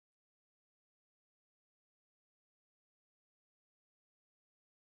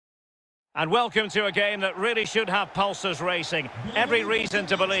And welcome to a game that really should have pulses racing. Every reason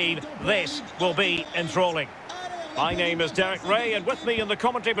to believe this will be enthralling. My name is Derek Ray, and with me in the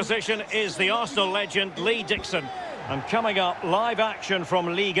commentary position is the Arsenal legend Lee Dixon. And coming up, live action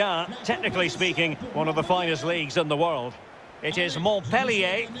from Ligue, technically speaking, one of the finest leagues in the world. It is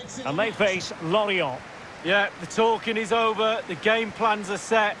Montpellier, and they face Lorient. Yeah, the talking is over, the game plans are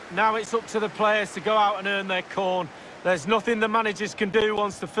set. Now it's up to the players to go out and earn their corn. There's nothing the managers can do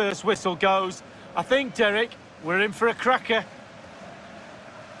once the first whistle goes. I think, Derek, we're in for a cracker.